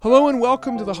Hello and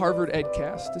welcome to the Harvard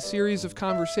EdCast, a series of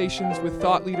conversations with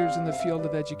thought leaders in the field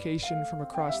of education from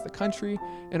across the country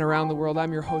and around the world.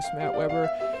 I'm your host, Matt Weber,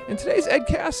 and today's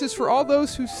EdCast is for all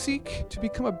those who seek to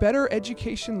become a better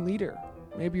education leader.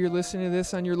 Maybe you're listening to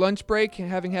this on your lunch break and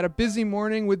having had a busy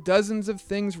morning with dozens of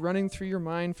things running through your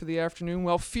mind for the afternoon.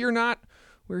 Well, fear not.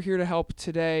 We're here to help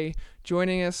today.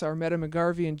 Joining us are Metta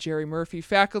McGarvey and Jerry Murphy,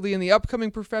 faculty in the upcoming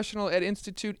Professional Ed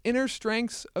Institute Inner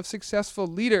Strengths of Successful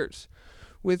Leaders,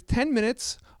 with 10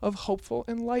 minutes of hopeful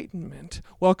enlightenment.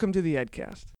 Welcome to the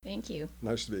EdCast. Thank you.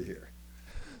 Nice to be here.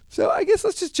 So I guess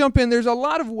let's just jump in. There's a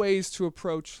lot of ways to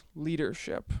approach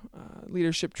leadership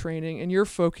training, and your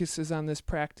focus is on this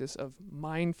practice of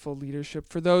mindful leadership.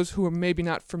 For those who are maybe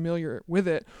not familiar with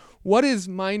it, what is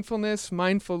mindfulness,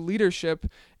 mindful leadership,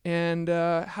 and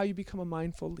how you become a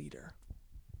mindful leader?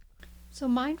 So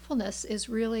mindfulness is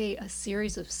really a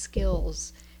series of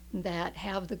skills that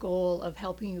have the goal of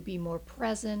helping you be more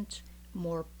present,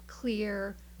 more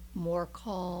clear, more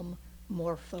calm,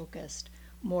 more focused,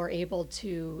 more able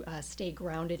to stay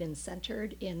grounded and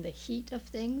centered in the heat of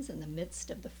things, in the midst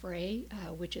of the fray,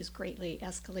 which is greatly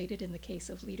escalated in the case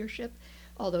of leadership,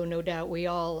 although no doubt we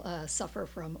all suffer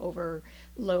from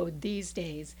overload these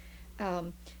days.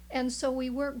 And so we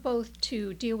work both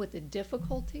to deal with the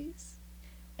difficulties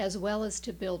as well as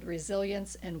to build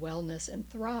resilience and wellness and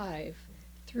thrive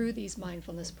through these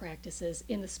mindfulness practices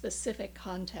in the specific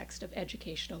context of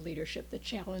educational leadership, the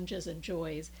challenges and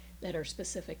joys that are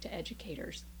specific to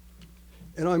educators.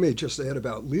 And I may just add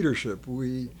about leadership.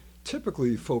 We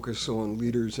typically focus on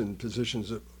leaders in positions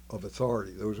of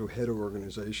authority, those who head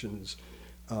organizations,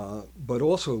 but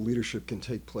also leadership can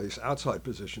take place outside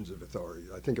positions of authority.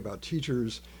 I think about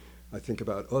teachers, I think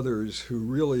about others who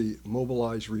really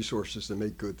mobilize resources to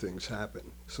make good things happen.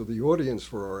 So the audience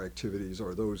for our activities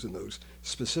are those in those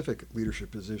specific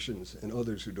leadership positions and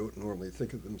others who don't normally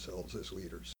think of themselves as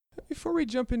leaders. Before we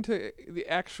jump into the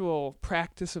actual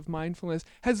practice of mindfulness,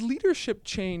 has leadership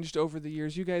changed over the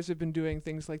years? You guys have been doing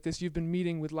things like this. You've been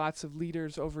meeting with lots of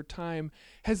leaders over time.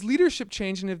 Has leadership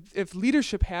changed? And if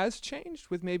leadership has changed,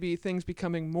 with maybe things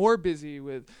becoming more busy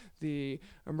with the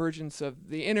emergence of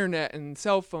the internet and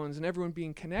cell phones and everyone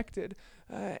being connected,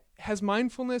 has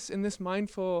mindfulness and this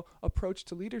mindful approach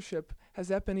to leadership, has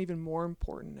that been even more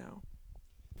important now?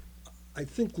 I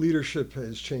think leadership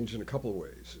has changed in a couple of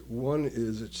ways. One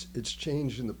is it's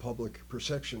changed in the public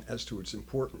perception as to its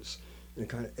importance, and it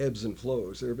kind of ebbs and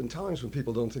flows. There have been times when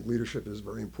people don't think leadership is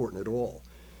very important at all.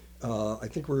 I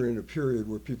think we're in a period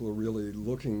where people are really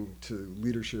looking to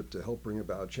leadership to help bring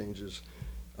about changes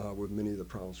with many of the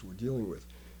problems we're dealing with.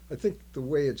 I think the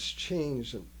way it's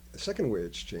changed, and the second way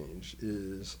it's changed,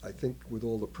 is I think with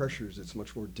all the pressures, it's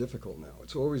much more difficult now.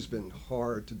 It's always been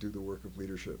hard to do the work of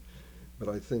leadership, but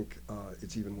I think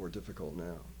it's even more difficult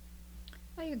now.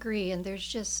 I agree, and there's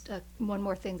just one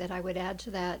more thing that I would add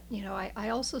to that. You know, I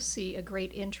also see a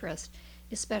great interest,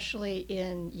 especially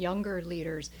in younger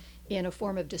leaders, in a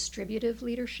form of distributive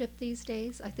leadership these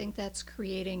days. I think that's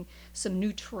creating some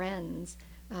new trends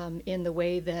in the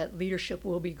way that leadership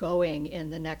will be going in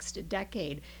the next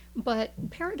decade. But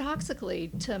paradoxically,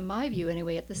 to my view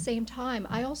anyway, at the same time,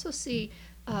 I also see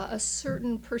a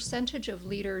certain percentage of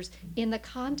leaders in the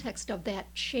context of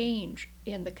that change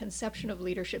in the conception of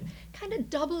leadership kind of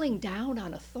doubling down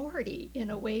on authority in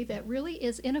a way that really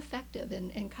is ineffective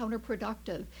and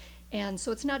counterproductive. And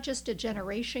so it's not just a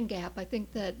generation gap. I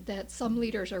think that some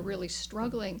leaders are really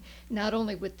struggling not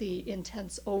only with the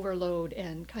intense overload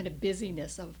and kind of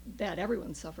busyness of that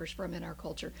everyone suffers from in our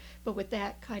culture, but with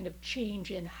that kind of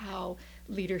change in how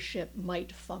leadership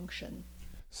might function.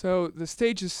 So the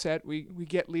stage is set. We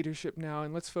get leadership now,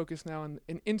 and let's focus now on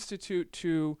an institute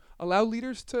to allow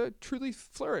leaders to truly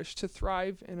flourish, to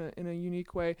thrive in a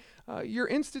unique way. Your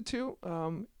institute,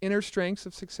 Inner Strengths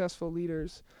of Successful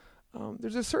Leaders,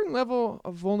 there's a certain level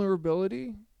of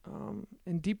vulnerability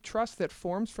and deep trust that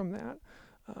forms from that.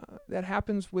 That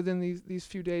happens within these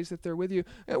few days that they're with you.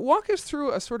 Walk us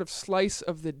through a sort of slice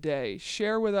of the day.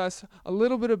 Share with us a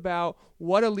little bit about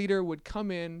what a leader would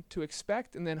come in to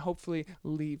expect and then hopefully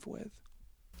leave with.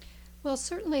 Well,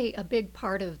 certainly a big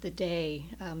part of the day,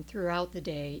 throughout the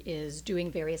day, is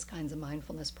doing various kinds of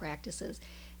mindfulness practices.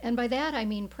 And by that, I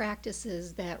mean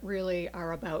practices that really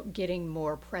are about getting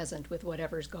more present with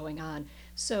whatever's going on.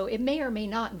 So it may or may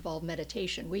not involve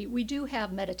meditation. We do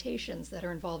have meditations that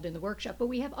are involved in the workshop, but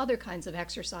we have other kinds of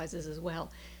exercises as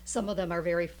well. Some of them are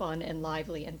very fun and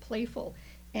lively and playful.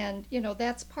 And, you know,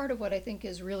 that's part of what I think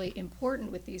is really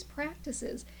important with these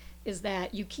practices, is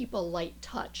that you keep a light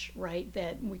touch, right?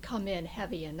 That we come in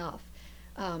heavy enough.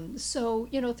 So,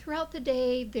 throughout the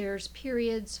day, there's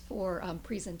periods for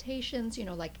presentations,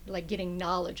 like getting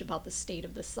knowledge about the state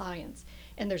of the science.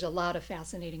 And there's a lot of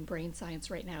fascinating brain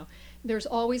science right now. There's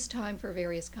always time for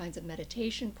various kinds of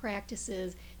meditation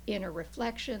practices, inner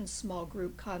reflection, small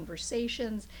group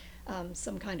conversations,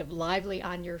 some kind of lively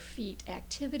on your feet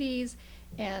activities,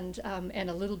 and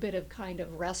a little bit of kind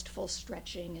of restful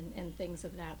stretching and things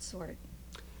of that sort.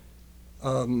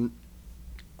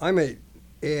 I may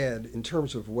add, in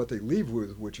terms of what they leave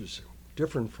with, which is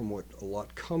different from what a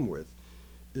lot come with,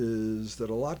 is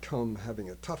that a lot come having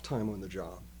a tough time on the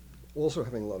job, also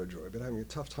having a lot of joy, but having a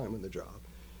tough time on the job.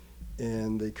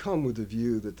 And they come with the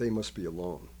view that they must be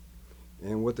alone.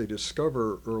 And what they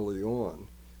discover early on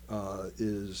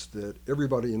is that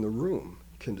everybody in the room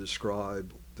can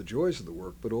describe the joys of the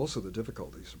work, but also the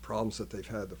difficulties, the problems that they've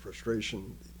had, the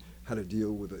frustration, how to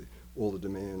deal with all the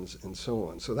demands, and so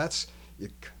on. So that's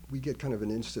it. We get kind of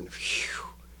an instant, phew,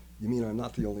 you mean I'm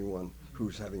not the only one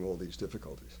who's having all these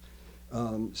difficulties.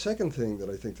 Second thing that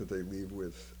I think that they leave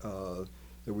with,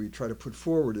 that we try to put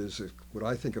forward, is what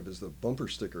I think of as the bumper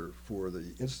sticker for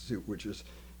the Institute, which is,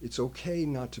 it's okay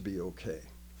not to be okay.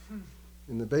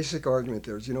 And the basic argument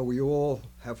there is, we all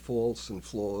have faults and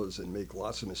flaws and make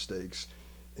lots of mistakes.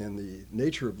 And the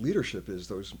nature of leadership is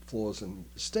those flaws and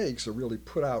mistakes are really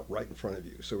put out right in front of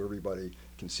you so everybody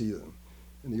can see them.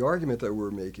 And the argument that we're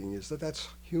making is that that's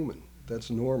human, that's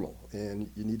normal,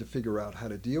 and you need to figure out how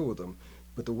to deal with them.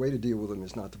 But the way to deal with them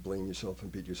is not to blame yourself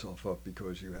and beat yourself up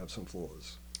because you have some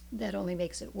flaws. That only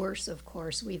makes it worse, of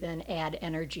course. We then add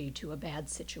energy to a bad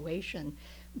situation.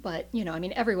 But,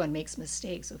 everyone makes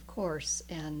mistakes, of course.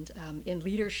 And in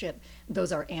leadership,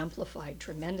 those are amplified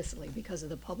tremendously because of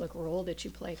the public role that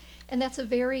you play. And that's a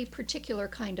very particular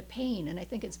kind of pain. And I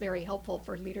think it's very helpful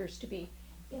for leaders to be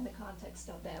in the context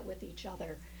of that with each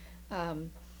other.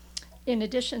 In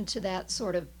addition to that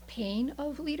sort of pain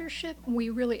of leadership, we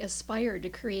really aspire to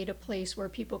create a place where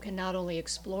people can not only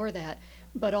explore that,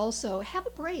 but also have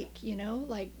a break,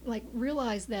 like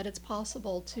realize that it's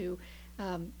possible to,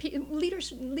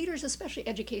 leaders, especially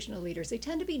educational leaders, they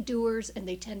tend to be doers and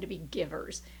they tend to be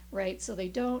givers, right? So they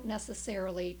don't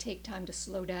necessarily take time to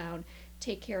slow down,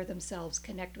 take care of themselves,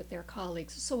 connect with their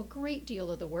colleagues. So a great deal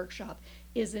of the workshop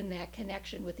is in that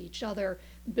connection with each other,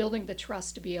 building the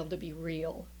trust to be able to be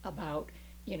real about,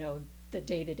 the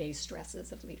day-to-day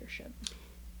stresses of leadership.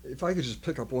 If I could just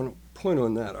pick up one point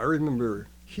on that, I remember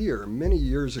here many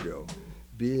years ago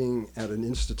being at an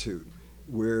institute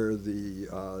where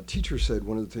the teacher said,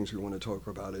 one of the things we want to talk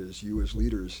about is you as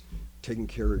leaders taking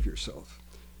care of yourself.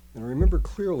 And I remember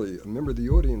clearly a member of the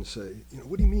audience say,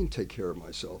 what do you mean take care of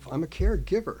myself? I'm a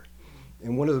caregiver.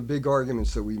 And one of the big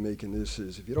arguments that we make in this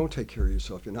is if you don't take care of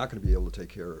yourself, you're not going to be able to take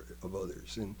care of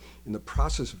others. And in the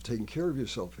process of taking care of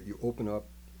yourself, you open up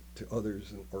to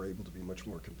others and are able to be much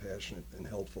more compassionate and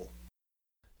helpful.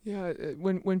 Yeah,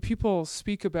 when people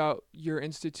speak about your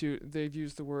institute, they've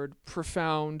used the word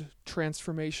profound,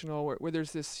 transformational, where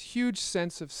there's this huge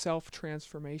sense of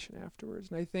self-transformation afterwards.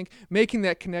 And I think making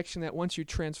that connection that once you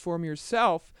transform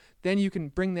yourself, then you can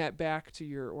bring that back to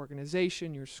your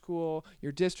organization, your school,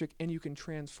 your district, and you can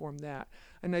transform that.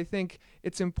 And I think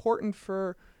it's important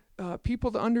for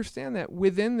people to understand that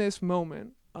within this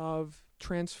moment of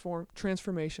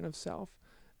transformation of self,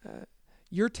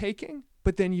 you're taking,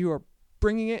 but then you are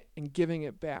bringing it and giving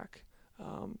it back.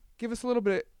 Give us a little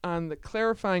bit on the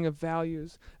clarifying of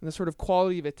values and the sort of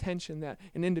quality of attention that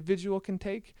an individual can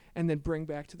take and then bring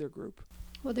back to their group.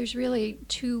 Well, there's really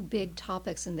two big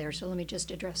topics in there, so let me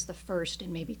just address the first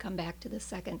and maybe come back to the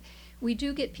second. We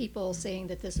do get people saying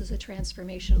that this is a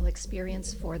transformational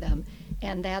experience for them,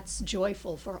 and that's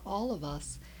joyful for all of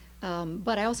us.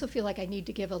 But I also feel like I need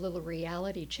to give a little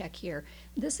reality check here.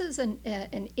 This is an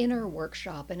inner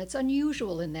workshop, and it's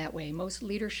unusual in that way. Most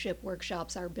leadership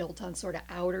workshops are built on sort of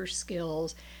outer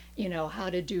skills,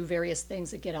 how to do various things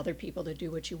that get other people to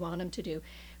do what you want them to do.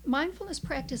 Mindfulness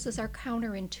practices are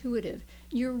counterintuitive.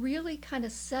 You're really kind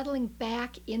of settling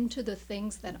back into the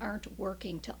things that aren't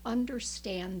working to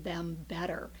understand them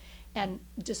better and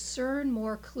discern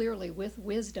more clearly with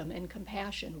wisdom and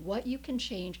compassion what you can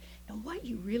change and what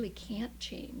you really can't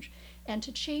change. And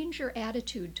to change your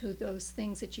attitude to those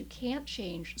things that you can't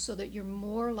change so that you're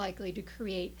more likely to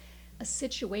create a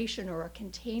situation or a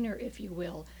container, if you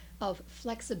will, of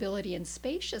flexibility and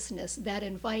spaciousness that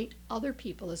invite other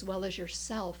people as well as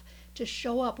yourself to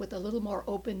show up with a little more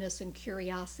openness and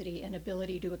curiosity and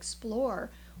ability to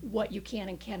explore what you can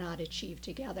and cannot achieve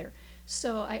together.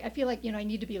 So I feel like, I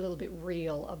need to be a little bit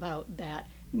real about that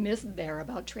myth there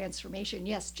about transformation.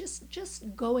 Yes,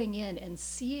 just going in and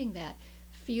seeing that,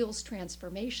 feels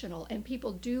transformational, and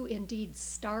people do indeed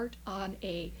start on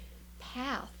a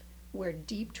path where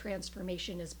deep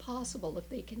transformation is possible if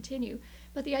they continue.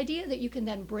 But the idea that you can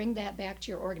then bring that back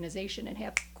to your organization and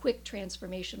have quick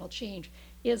transformational change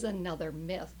is another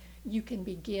myth. You can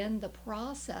begin the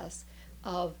process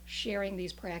of sharing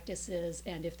these practices,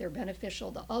 and if they're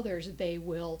beneficial to others, they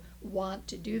will want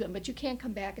to do them. But you can't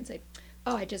come back and say,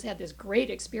 oh, I just had this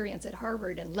great experience at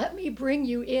Harvard and let me bring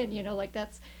you in, like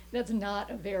that's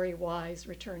not a very wise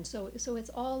return. So it's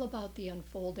all about the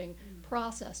unfolding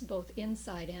process, both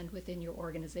inside and within your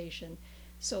organization.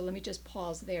 So let me just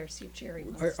pause there, see if Jerry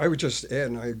wants I would just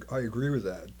add, and I agree with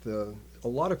that. A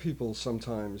lot of people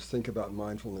sometimes think about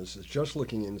mindfulness as just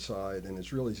looking inside, and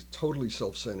it's really totally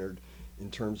self-centered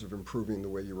in terms of improving the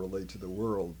way you relate to the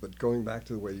world. But going back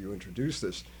to the way you introduced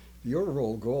this, the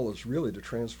overall goal is really to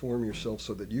transform yourself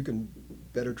so that you can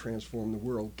better transform the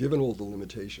world, given all the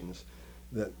limitations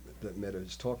that Metta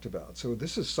has talked about. So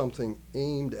this is something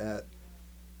aimed at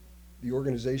the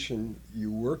organization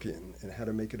you work in and how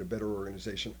to make it a better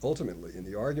organization ultimately. And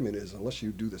the argument is, unless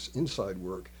you do this inside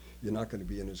work, you're not going to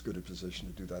be in as good a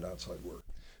position to do that outside work.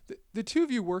 The two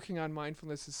of you working on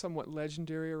mindfulness is somewhat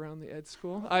legendary around the Ed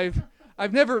School.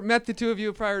 I've never met the two of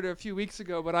you prior to a few weeks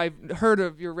ago, but I've heard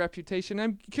of your reputation.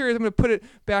 I'm curious, I'm going to put it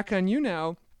back on you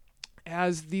now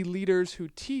as the leaders who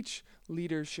teach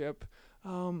leadership.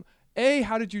 A,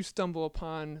 how did you stumble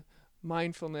upon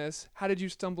mindfulness? How did you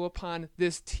stumble upon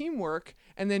this teamwork?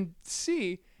 And then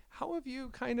C, how have you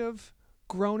kind of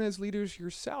grown as leaders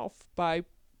yourself by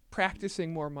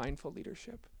practicing more mindful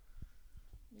leadership?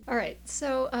 All right,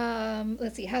 so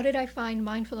let's see. How did I find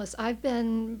mindfulness? I've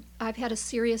had a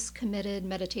serious, committed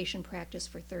meditation practice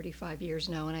for 35 years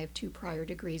now, and I have 2 prior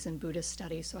degrees in Buddhist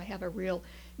studies, so I have a real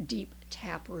deep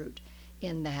taproot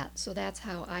in that. So that's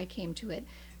how I came to it.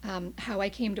 How I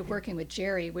came to working with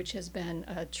Jerry, which has been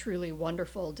a truly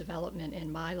wonderful development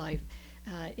in my life,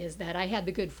 is that I had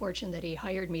the good fortune that he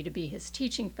hired me to be his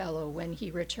teaching fellow when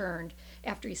he returned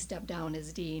after he stepped down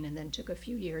as dean and then took a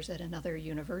few years at another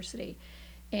university.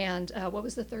 And what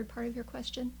was the third part of your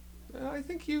question? I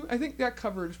think that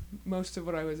covered most of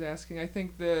what I was asking. I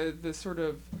think the sort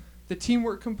of the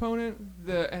teamwork component,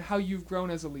 and how you've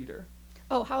grown as a leader.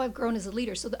 Oh, how I've grown as a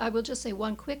leader. So I will just say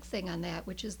one quick thing on that,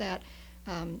 which is that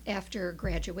after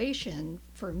graduation,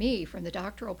 for me, from the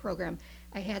doctoral program,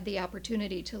 I had the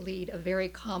opportunity to lead a very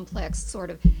complex, sort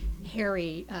of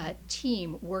hairy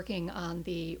team working on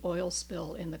the oil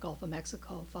spill in the Gulf of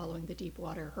Mexico following the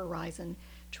Deepwater Horizon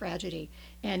tragedy.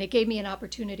 And it gave me an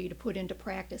opportunity to put into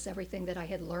practice everything that I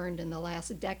had learned in the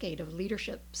last decade of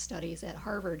leadership studies at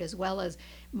Harvard, as well as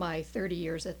my 30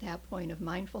 years at that point of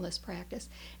mindfulness practice.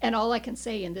 And all I can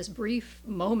say in this brief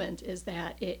moment is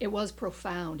that it was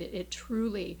profound. It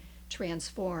truly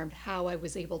transformed how I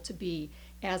was able to be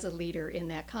as a leader in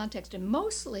that context. And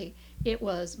mostly it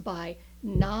was by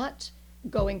not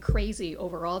going crazy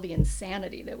over all the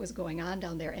insanity that was going on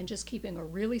down there and just keeping a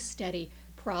really steady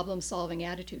problem-solving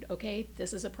attitude. Okay,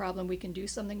 this is a problem we can do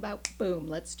something about. Boom,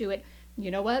 let's do it. You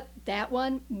know what? That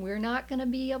one, we're not going to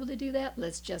be able to do that.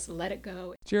 Let's just let it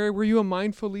go. Jerry, were you a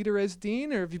mindful leader as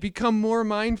dean, or have you become more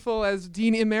mindful as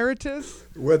dean emeritus?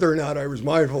 Whether or not I was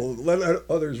mindful, let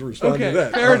others respond to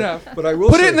that. Fair enough. But I will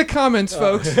Put say, it in the comments,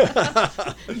 folks.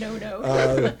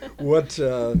 No.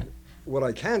 What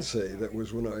I can say, that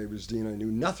was when I was dean, I knew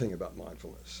nothing about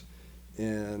mindfulness.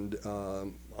 And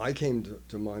I came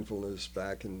to mindfulness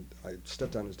back in, I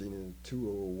stepped down as dean in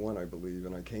 2001, I believe,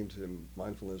 and I came to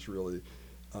mindfulness really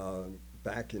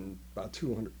back in about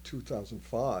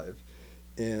 2005.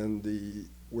 And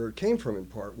where it came from in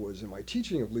part was in my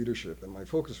teaching of leadership, and my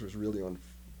focus was really on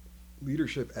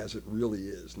leadership as it really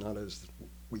is, not as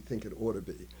we think it ought to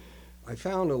be. I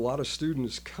found a lot of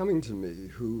students coming to me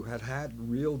who had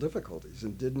real difficulties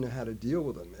and didn't know how to deal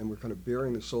with them, and were kind of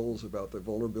bearing the souls about their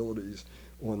vulnerabilities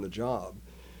on the job.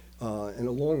 And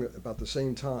about the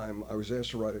same time, I was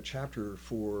asked to write a chapter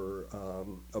for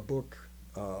a book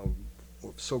of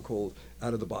so-called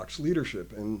out-of-the-box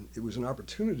leadership, and it was an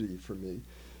opportunity for me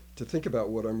to think about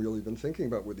what I've really been thinking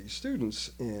about with these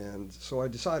students. And so I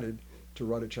decided to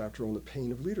write a chapter on the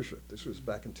pain of leadership. This was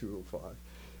back in 2005.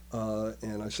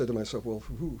 And I said to myself, well,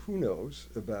 who knows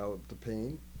about the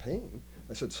pain?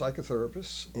 I said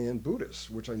psychotherapists and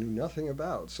Buddhists, which I knew nothing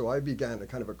about. So I began a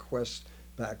kind of a quest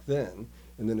back then.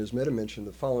 And then, as Metta mentioned,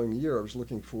 the following year I was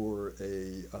looking for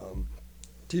a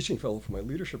teaching fellow for my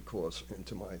leadership course. And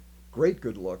to my great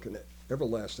good luck and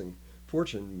everlasting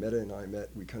fortune, Metta and I met.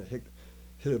 We kind of hit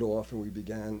it off, and we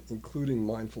began including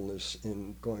mindfulness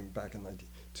in going back in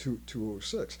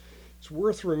 2006. It's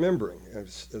worth remembering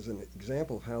as an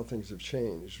example of how things have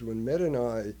changed. When Metta and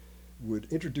I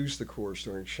would introduce the course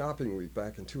during shopping week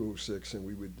back in 2006, and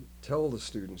we would tell the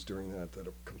students during that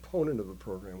a component of the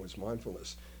program was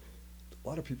mindfulness. A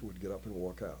lot of people would get up and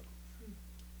walk out.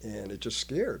 And it just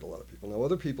scared a lot of people. Now,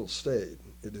 other people stayed.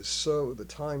 The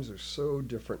times are so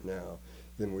different now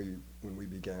than when we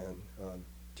began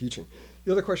teaching.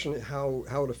 The other question, how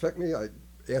it affect me, I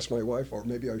asked my wife, or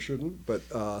maybe I shouldn't, but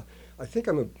I think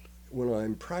when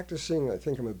I'm practicing, I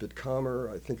think I'm a bit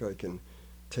calmer. I think I can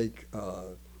take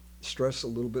stress a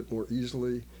little bit more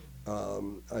easily.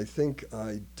 I think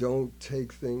I don't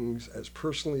take things as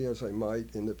personally as I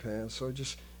might in the past. So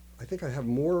I think I have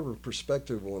more of a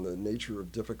perspective on the nature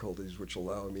of difficulties, which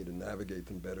allow me to navigate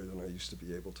them better than I used to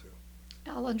be able to.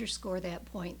 I'll underscore that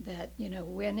point that,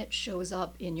 when it shows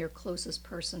up in your closest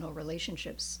personal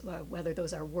relationships, whether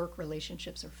those are work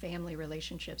relationships or family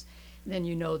relationships, then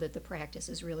you know that the practice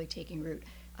is really taking root.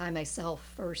 I myself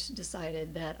first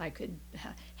decided that I could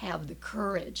have the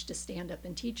courage to stand up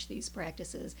and teach these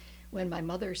practices when my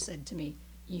mother said to me,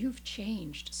 "You've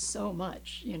changed so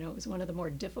much." It was one of the more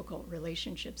difficult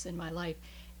relationships in my life.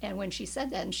 And when she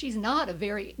said that, and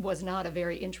was not a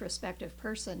very introspective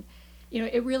person,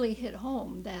 it really hit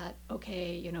home that,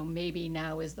 okay, maybe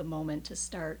now is the moment to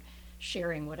start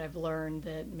sharing what I've learned,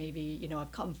 that maybe,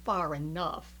 I've come far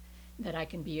enough that I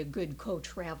can be a good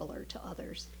co-traveler to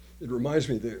others. It reminds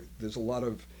me that there's a lot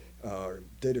of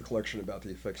data collection about the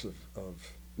effects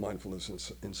of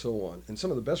mindfulness and so on. And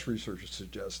some of the best researchers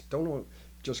suggest don't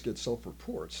just get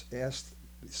self-reports, ask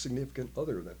the significant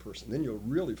other of that person. Then you'll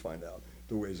really find out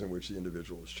the ways in which the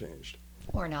individual has changed.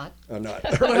 Or not. Not.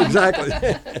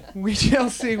 Exactly. We shall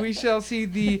see.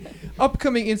 The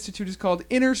upcoming institute is called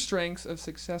Inner Strengths of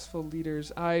Successful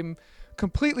Leaders. I'm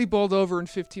completely bowled over in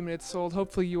 15 minutes sold.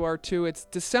 Hopefully you are too. It's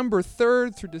December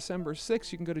 3rd through December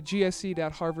 6th. You can go to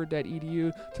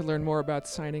gsc.harvard.edu to learn more about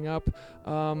signing up.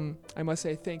 I must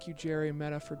say thank you, Jerry and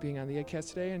Metta, for being on the EdCast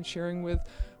today and sharing with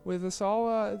us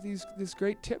all these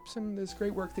great tips and this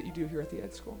great work that you do here at the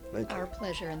Ed School. Thank you. Our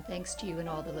pleasure, and thanks to you and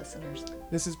all the listeners.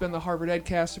 This has been the Harvard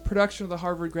EdCast, a production of the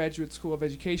Harvard Graduate School of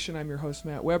Education. I'm your host,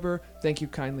 Matt Weber. Thank you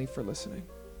kindly for listening.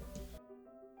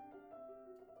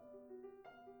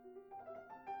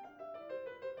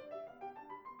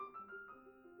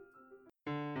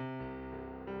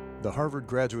 The Harvard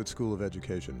Graduate School of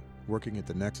Education, working at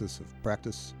the nexus of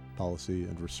practice, policy,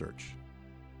 and research.